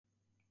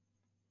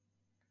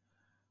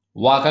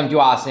Welcome to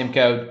Awesome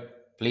Code.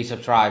 Please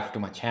subscribe to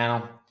my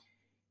channel.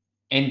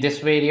 In this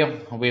video,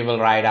 we will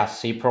write a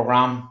C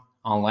program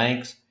on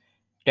Linux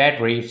that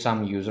reads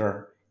some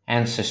user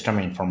and system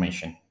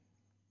information.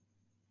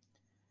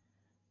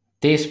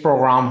 This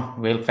program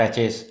will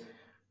fetches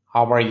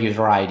our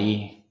user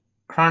ID,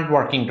 current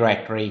working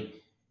directory,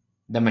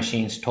 the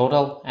machine's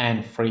total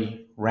and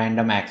free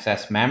random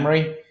access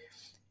memory,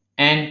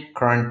 and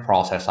current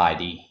process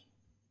ID.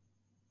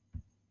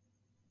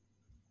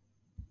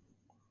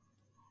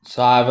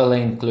 So I will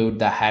include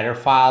the header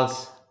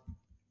files.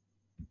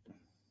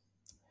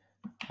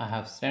 I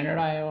have standard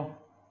IO.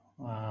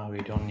 We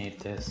don't need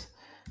this.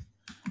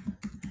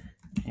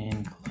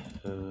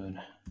 Include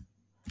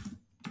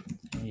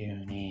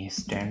uni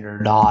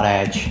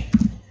standard.h,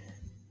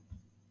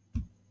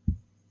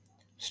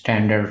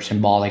 standard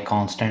symbolic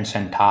constants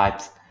and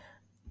types,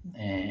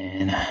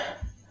 and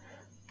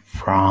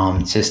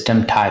from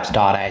system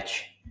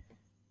types.h.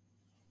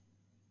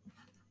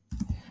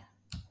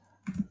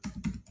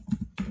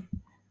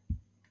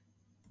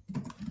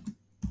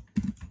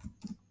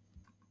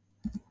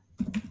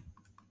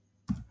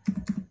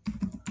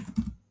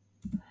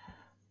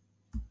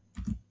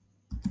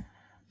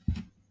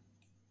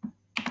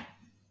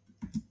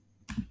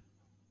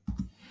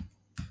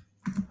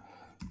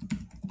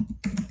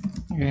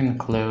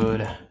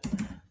 Include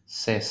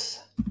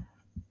sysinfo.h.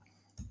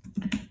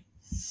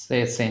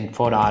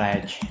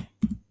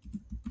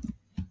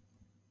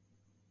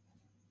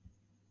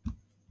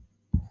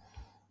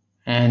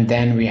 And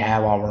then we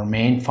have our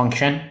main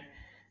function,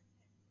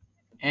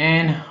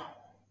 and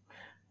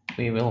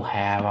we will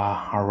have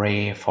an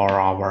array for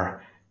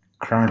our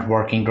current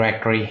working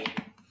directory.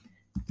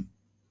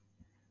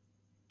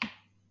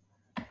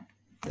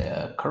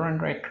 The current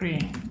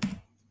directory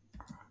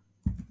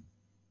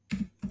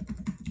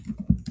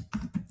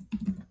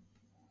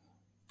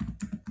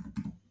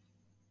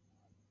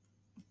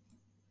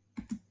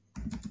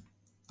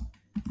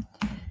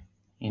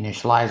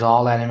initialize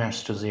all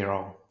elements to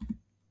 0.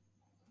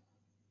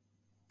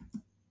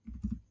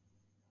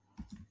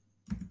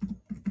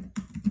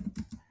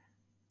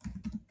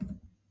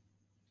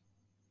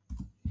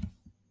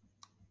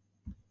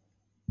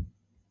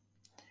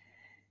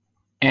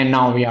 And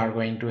now we are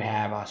going to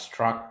have a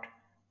struct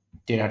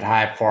data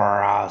type for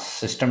our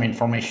system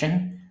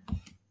information.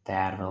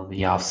 That will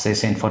be of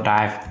sysinfo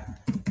type,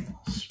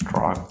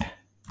 struct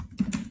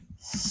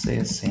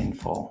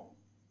sysinfo.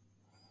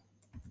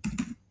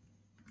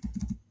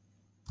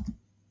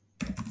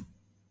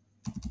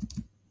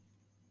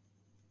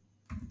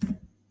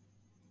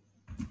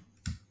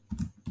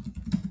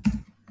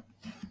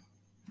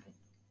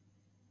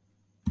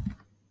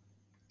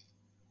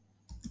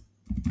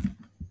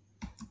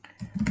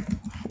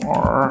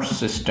 For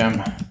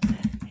system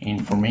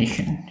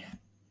information.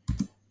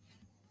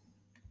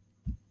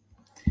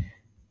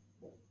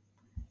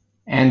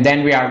 And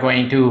then we are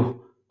going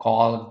to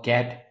call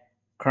get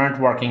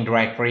current working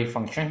directory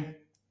function.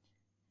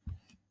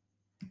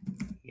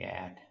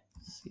 Get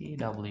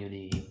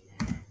cwd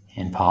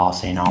and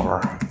pass in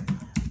our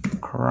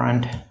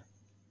current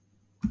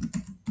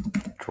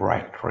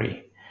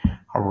directory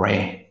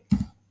array.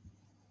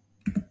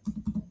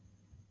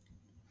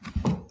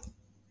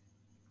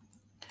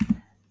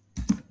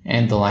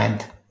 And the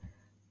length.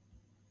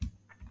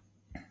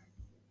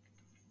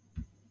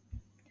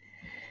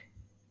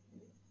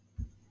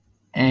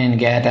 And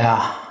get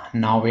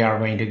now we are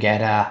going to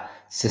get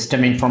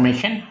system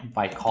information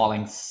by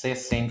calling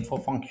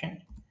sysinfo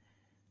function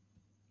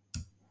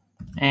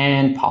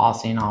and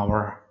pass in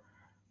our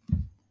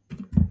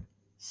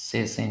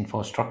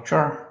sysinfo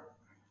structure.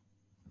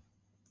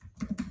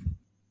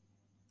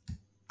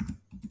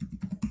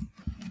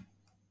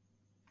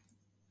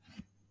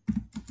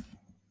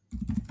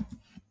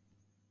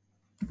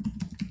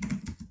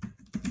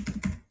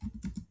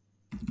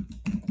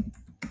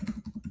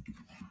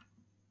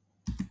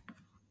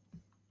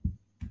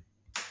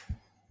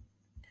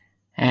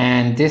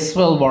 And this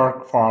will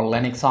work for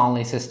Linux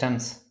only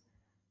systems.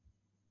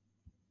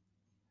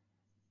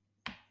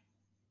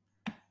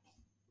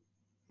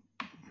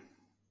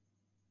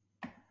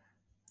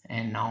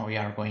 And now we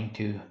are going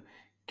to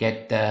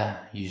get the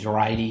user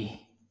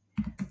ID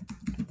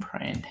to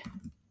print.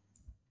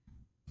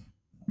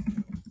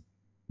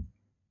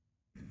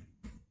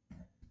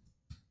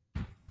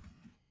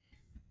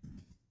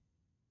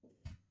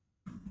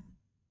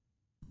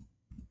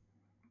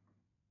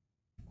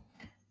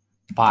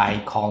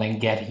 By calling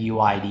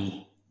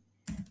getUID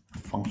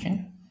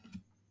function.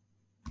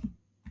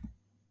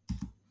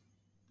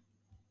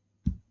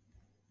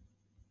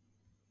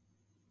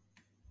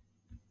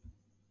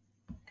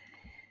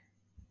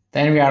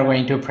 Then we are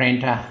going to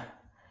print a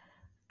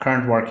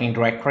current working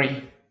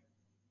directory.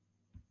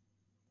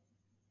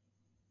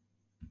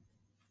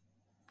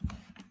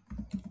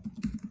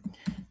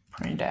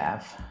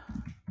 Printf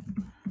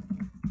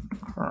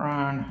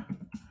current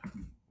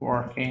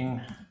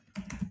working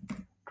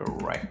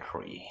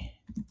directory.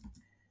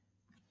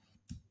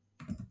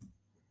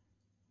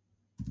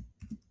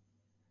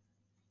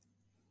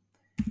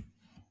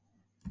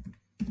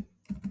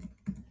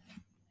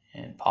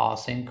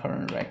 pass in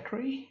current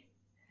directory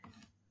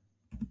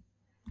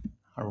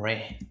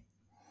array.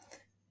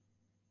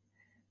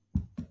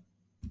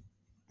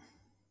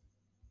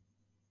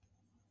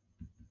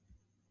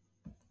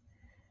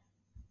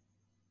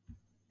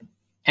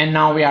 And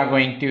now we are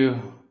going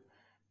to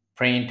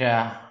print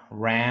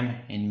RAM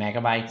in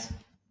megabytes.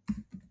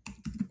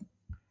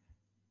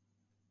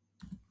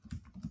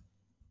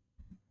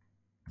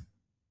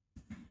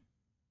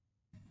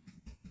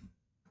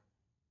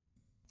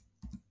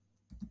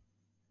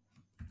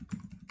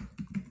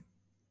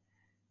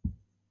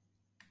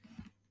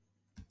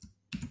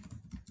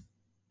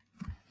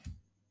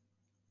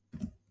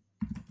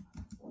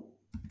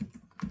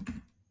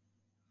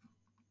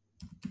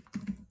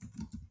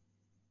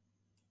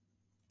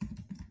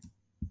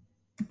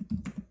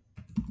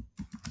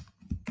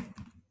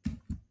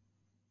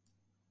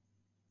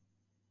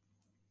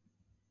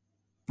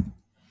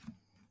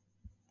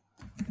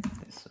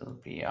 This will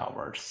be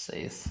our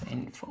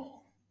sysinfo.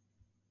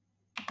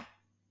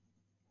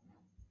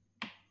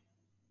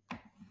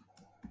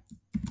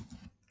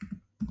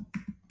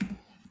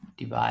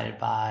 Divided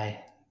by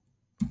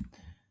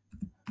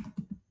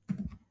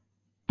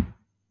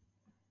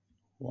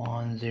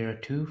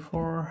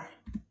 1024.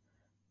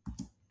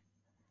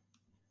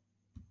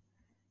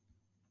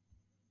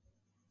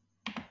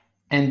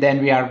 And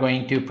then we are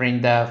going to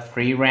print the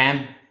free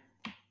RAM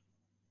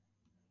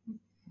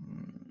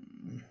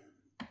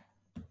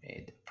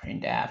with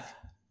printf.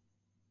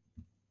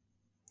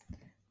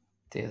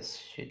 This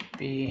should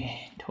be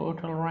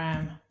total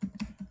RAM.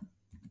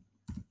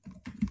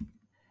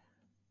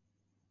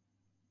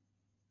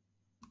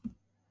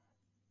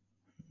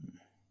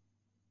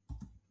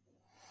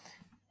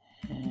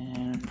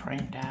 And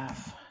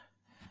printf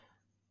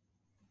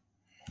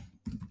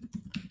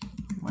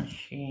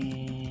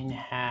machine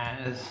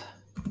has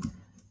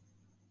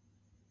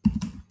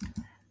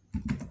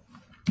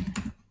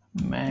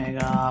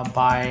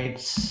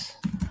megabytes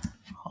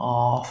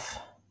of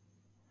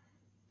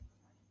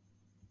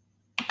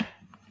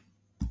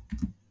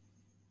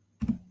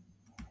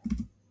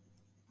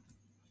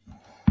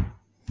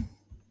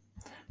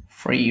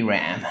free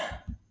RAM.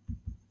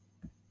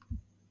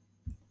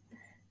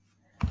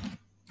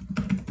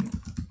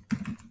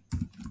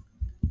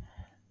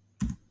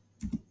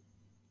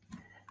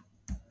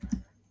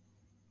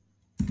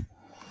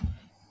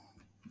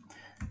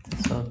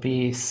 This will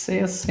be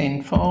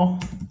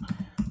sysinfo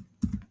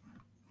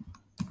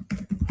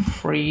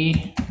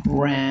free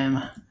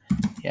RAM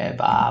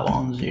by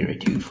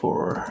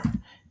 1024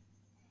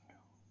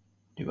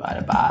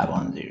 divided by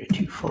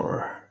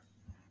 1024.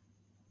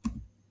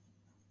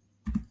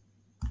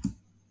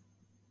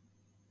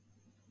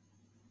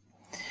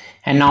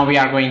 And now we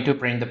are going to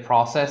print the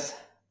process.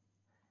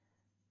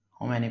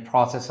 How many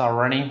processes are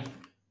running?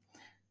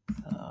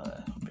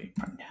 That will be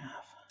printf.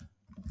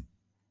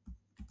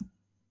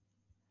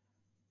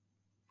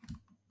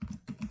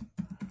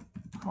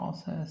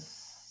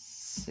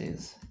 Process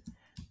is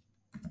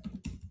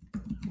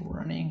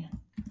running.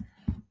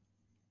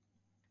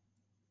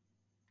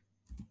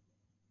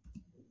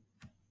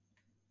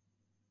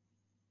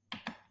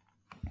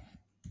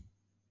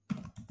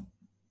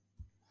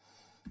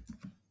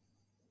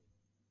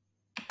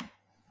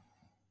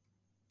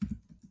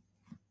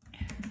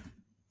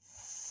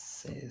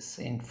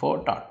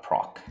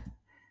 Sysinfo.proc.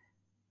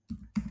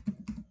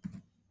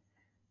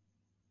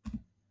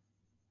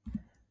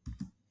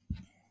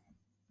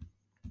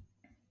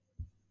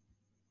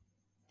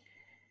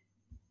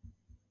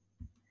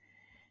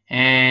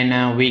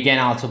 And we can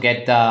also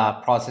get the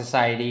process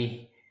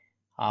ID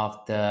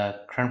of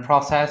the current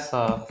process.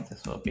 So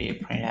this will be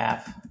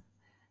printf.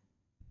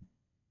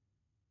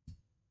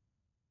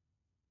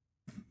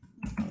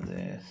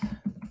 This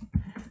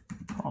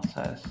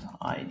process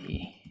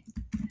ID.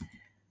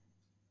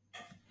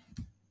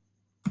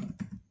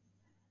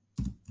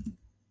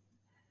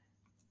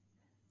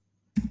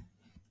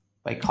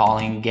 By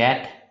calling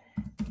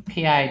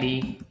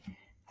getPID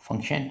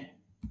function.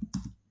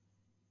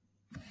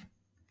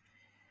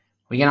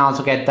 We can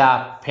also get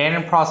the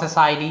parent process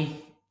ID.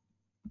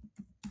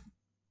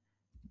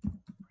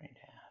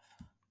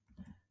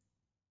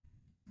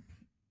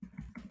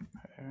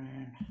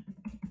 Parent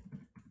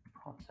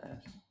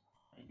process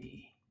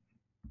ID.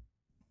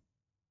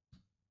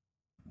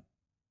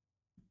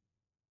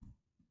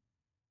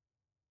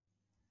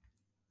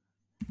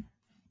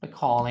 By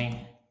calling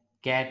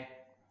getPID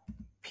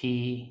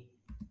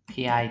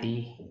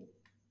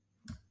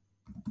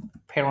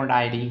parent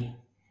ID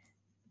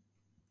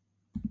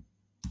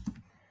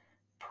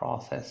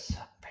process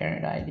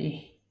parent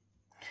ID.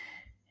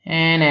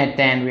 And at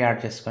the end we are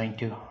just going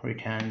to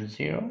return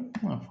 0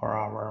 for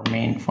our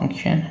main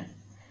function.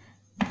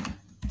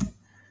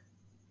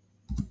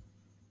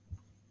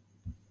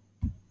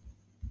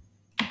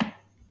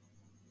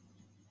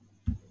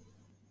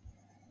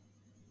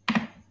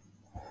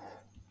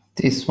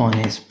 This one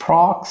is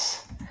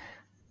procs,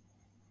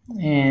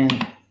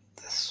 and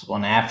this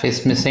one F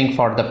is missing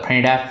for the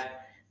printf.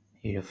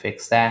 Need to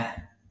fix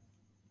that.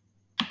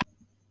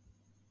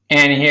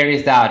 And here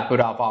is the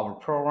output of our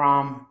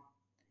program.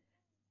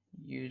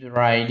 user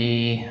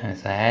ID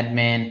as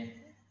admin,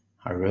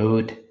 a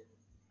root,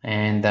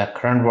 and the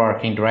current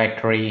working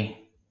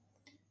directory,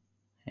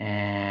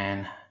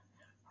 and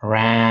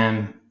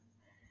RAM.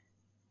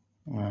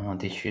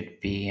 This should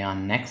be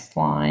on next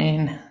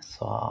line,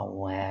 so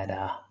I'll add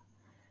a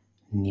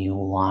new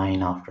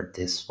line after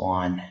this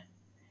one.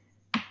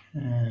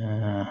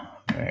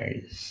 Where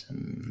is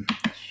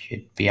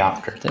should be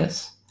after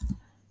this.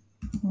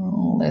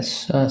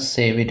 Let's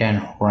save it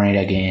and run it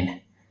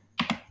again.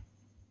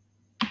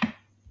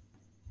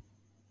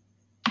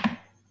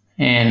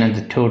 And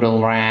the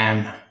total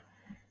RAM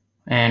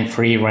and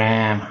free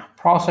RAM,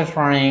 process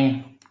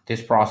running,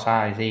 this process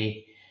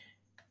ID,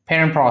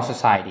 parent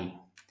process ID.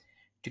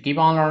 To keep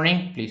on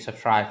learning, please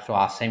subscribe to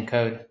Awesome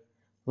Code.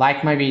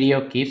 Like my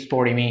video, keep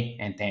supporting me,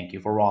 and thank you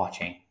for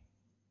watching.